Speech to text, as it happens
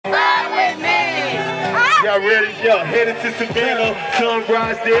y'all ready? Yeah, headed to Savannah,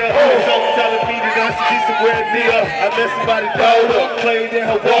 sunrise there. Some telling me that I should be somewhere near. I met somebody daughter, played in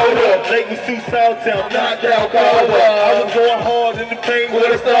her water. Lake was too Southtown, knocked down Carver. I was going hard in the pain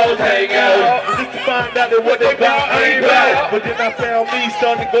where the stars hang out. Just to find out that what they bout ain't right. But then I found me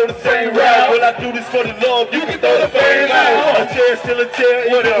starting to go the same route. Will I do this for the love? You can throw the fame out. A chair still a chair,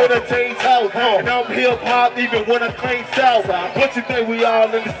 even when I change house. And I'm hip hop even when I claim South. What you think we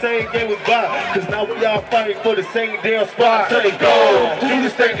all in the same game with vibe? Cause now we all fighting for the same damn spot. Say go, do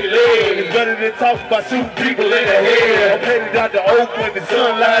this thing to leg. It's better than talking about shooting people in the head. I'm headed out to Oakland, the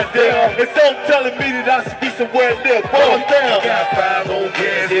sun lies there. And some telling me that I should be somewhere near Boys down. I got 5 on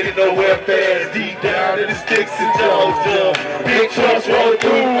gas, headed nowhere fast. Deep down in the sticks and Georgia. Big trucks roll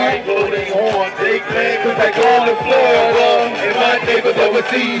through, ain't blow they horn. They glad cause they going to Florida. And my neighbors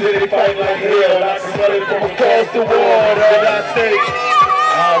overseas, and they fight like hell. I can smell it from across the water. And I say,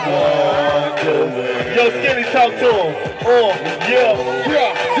 I want to win. Yo, Skinny, talk to him.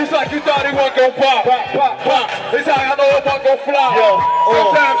 Yeah. Just like you thought it wasn't gon' pop. Pop. It's how I know it wasn't gon' flop.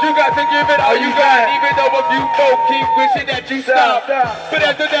 Sometimes you got to give it all you got. Even though a few folk keep wishing that you stop. But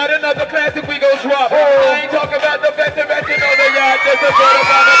after that, another classic we gon' drop. I ain't talking about the best invention on the yacht. There's a good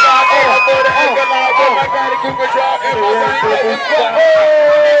about the vibe. For the anchor line. Oh my God, it could drop. And my brain goes spot.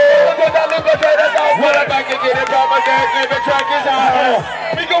 What if I can get it from my dad? Every track is high.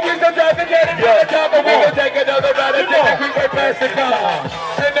 We gon' waste some time to get it to the top. But we gon' take another round and take a quick way past the car.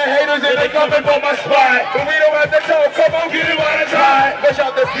 And the haters, and they coming for my spot. But we don't have to talk. Come on, get it while I try. Push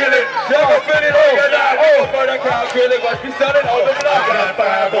out the skillet. Y'all gon' feel it all your life. For the crowd, really watch me selling on the block. I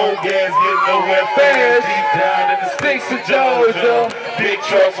got 5 on gas, getting nowhere fast. Deep down in the sticks of Georgia. Big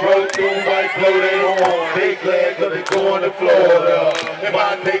trucks roll through, might blow their horn. They glad cause they going to Florida. And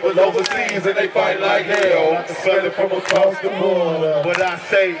my neighbors overseas and they fight like hell. I can smell it from across the border. But I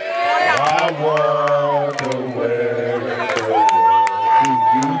say, I wonder where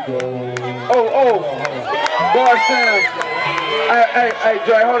you go. Bar Sam. Hey,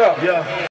 Dre, hold up. Yeah.